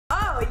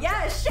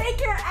Yes, shake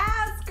your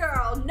ass,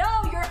 girl.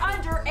 No, you're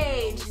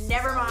underage.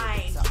 Never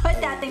mind.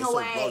 Put that thing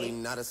away.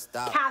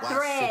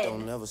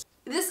 Katherine.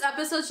 This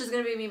episode's just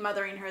gonna be me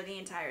mothering her the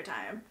entire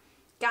time.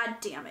 God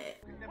damn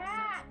it.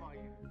 Cat!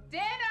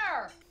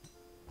 Dinner!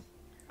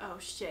 Oh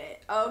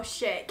shit. Oh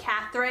shit.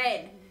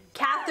 Katherine.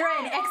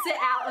 Katherine, exit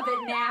out of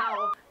it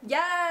now.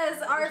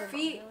 Yes, our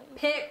feet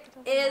pick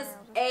is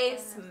a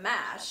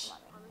smash.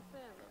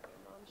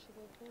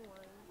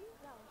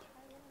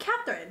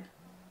 Katherine.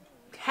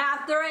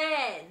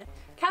 Katherine.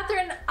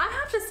 Katherine, I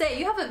have to say,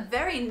 you have a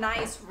very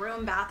nice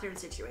room bathroom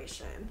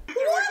situation. What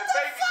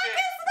the fuck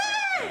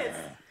is this?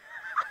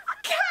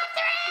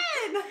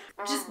 Katherine!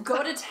 Just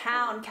go to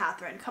town,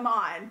 Katherine. Come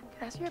on.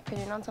 Can I ask your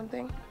opinion on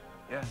something?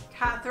 Yeah.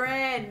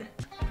 Katherine!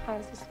 How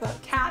does this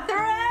look?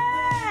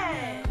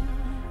 Katherine!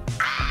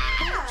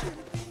 Ah!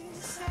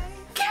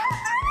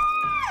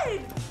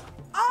 Katherine!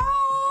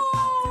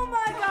 Oh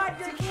my god,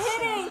 you're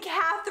kidding,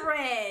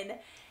 Katherine!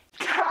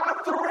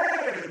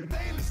 Katherine!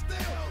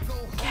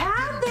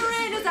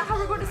 Katherine! Is that how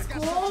we're going to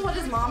school? What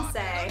does mom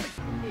say?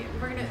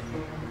 We're gonna...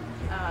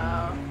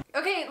 Oh.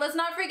 Okay, let's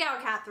not freak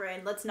out,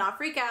 Katherine. Let's not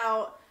freak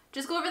out.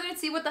 Just go over there and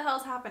see what the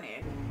hell's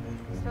happening.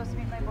 I'm supposed to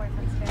meet my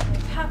boyfriend's family.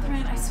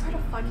 Katherine, I swear to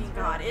fucking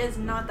God, it is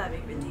not that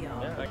big of a deal.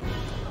 Yeah,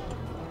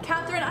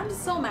 Katherine, I'm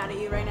so mad at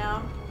you right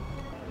now.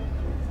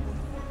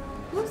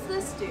 Who's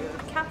this dude?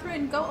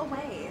 Katherine, go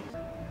away.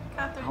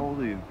 Katherine. How old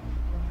are you?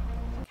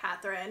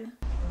 Katherine.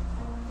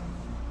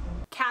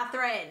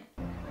 Katherine.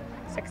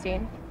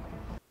 16.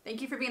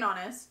 Thank you for being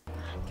honest.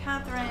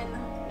 Katherine.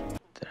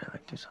 Did I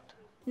like do something?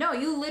 No,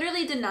 you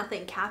literally did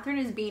nothing. Katherine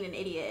is being an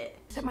idiot.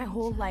 I spent my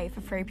whole life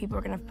afraid people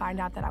were gonna find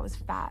out that I was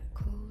fat.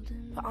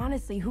 But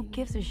honestly, who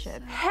gives a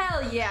shit?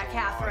 Hell yeah,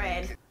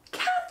 Katherine.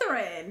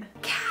 Katherine.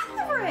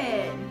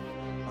 Katherine.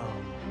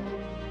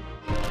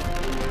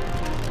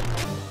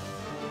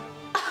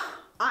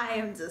 I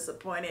am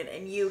disappointed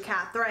in you,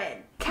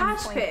 Katherine.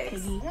 Catch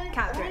pigs.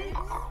 Katherine.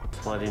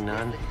 Bloody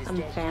nun.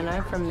 I'm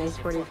Vanna from Maze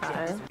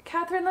 45.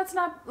 Katherine, let's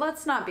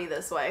not be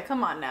this way.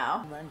 Come on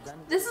now.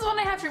 This is when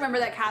I have to remember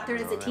that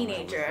Katherine is a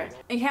teenager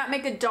and can't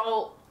make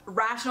adult,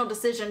 rational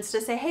decisions to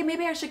say, hey,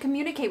 maybe I should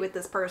communicate with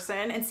this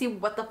person and see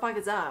what the fuck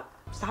is up.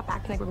 Stop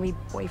acting like we're gonna be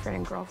boyfriend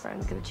and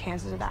girlfriend, because the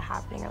chances of that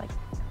happening are like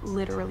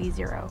literally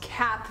 0.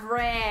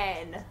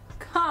 Katherine,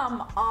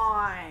 come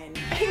on.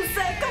 He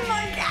said, come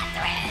on,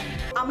 Katherine.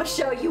 I'ma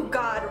show you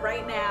God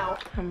right now.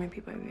 How many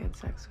people have you had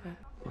sex with?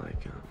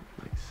 Like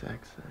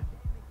sex.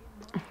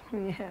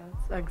 Yeah,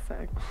 sex.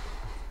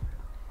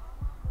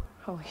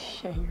 Holy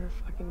shit, you're a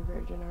fucking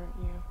virgin, aren't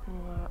you?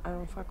 Well, I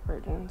don't fuck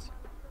virgins.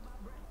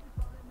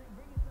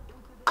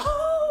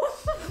 Oh!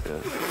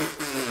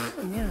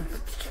 Yeah.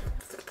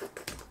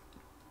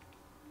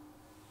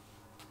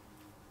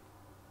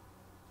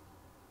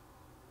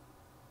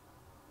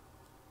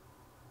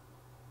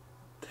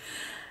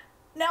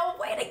 Now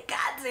wait a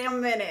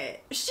goddamn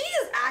minute. She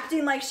is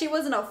acting like she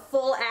wasn't a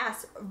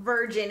full-ass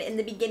virgin in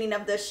the beginning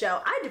of this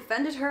show. I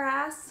defended her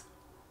ass.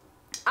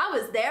 I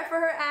was there for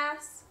her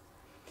ass.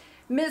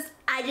 Miss,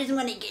 I just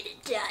want to get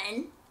it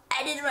done.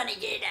 I just want to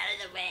get it out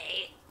of the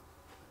way.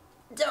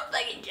 Don't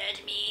fucking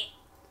judge me.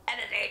 I'm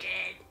a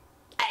virgin.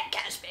 I have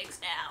cash pigs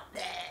now.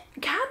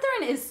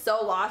 Katherine is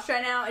so lost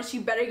right now, and she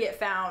better get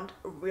found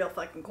real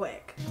fucking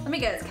quick. Let me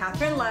guess,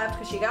 Katherine left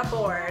because she got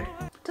bored.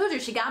 Told you,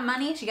 she got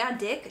money, she got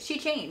dick, she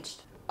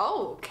changed.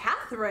 Oh,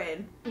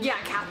 Katherine. Yeah,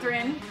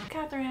 Katherine.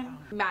 Katherine.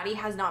 Maddie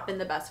has not been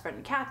the best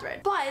friend to Katherine,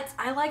 but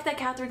I like that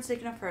Katherine's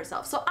sticking up for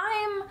herself. So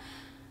I'm,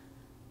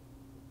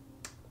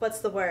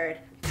 what's the word?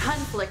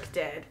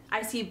 Conflicted.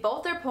 I see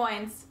both their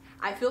points.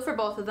 I feel for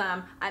both of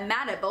them. I'm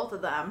mad at both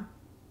of them.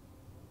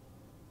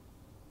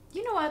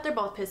 You know what? They're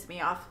both pissing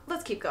me off.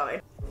 Let's keep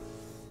going.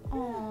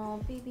 Oh,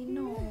 baby,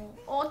 no.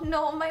 Oh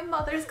no, my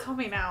mother's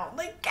coming out.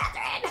 Like,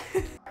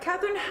 Katherine!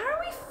 Katherine, how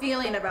are we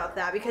feeling about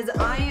that? Because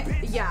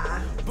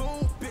yeah.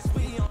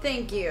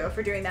 Thank you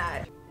for doing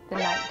that. The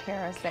night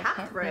terrorist that can't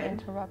be Katherine.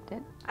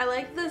 interrupted. I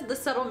like the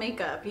subtle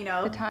makeup, you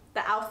know?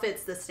 The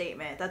outfit's the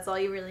statement. That's all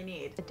you really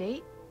need. A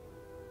date?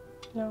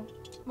 No.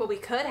 What we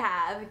could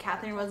have,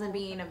 Katherine wasn't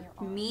being a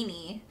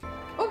meanie.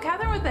 Oh,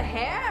 Katherine with the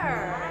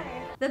hair!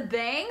 The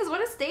bangs,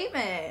 what a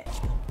statement.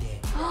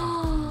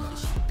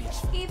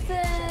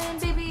 Ethan,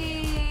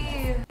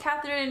 baby.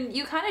 Katherine,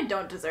 you kind of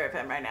don't deserve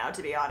him right now,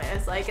 to be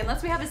honest. Like,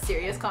 unless we have a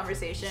serious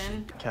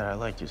conversation. Kat, I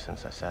liked you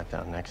since I sat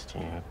down next to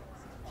you.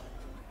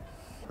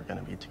 We're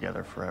gonna be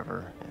together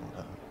forever,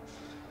 and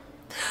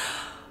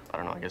I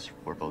don't know, I guess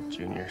we're both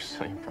juniors,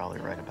 so you're probably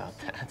right about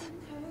that.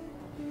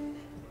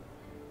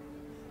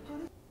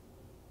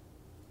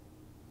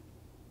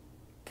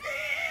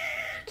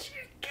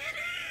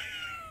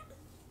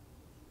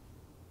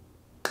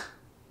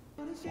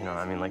 You know,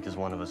 I mean, like, is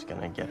one of us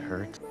gonna get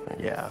hurt?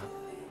 Yeah,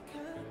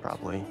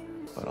 probably,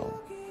 but I'll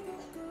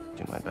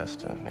do my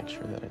best to make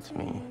sure that it's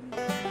me.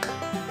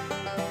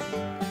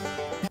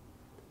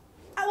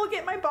 I will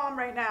get my bomb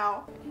right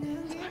now.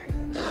 Bitch,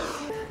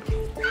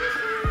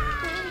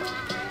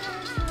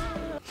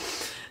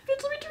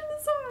 let me turn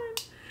this on.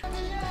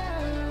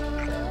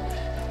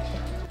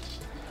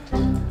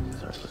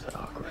 Sorry, Was that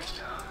awkward?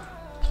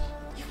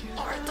 You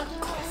are the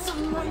cause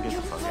of Wanna my get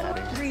the fuck out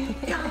of here?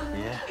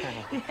 euphoria.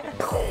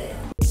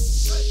 Yeah.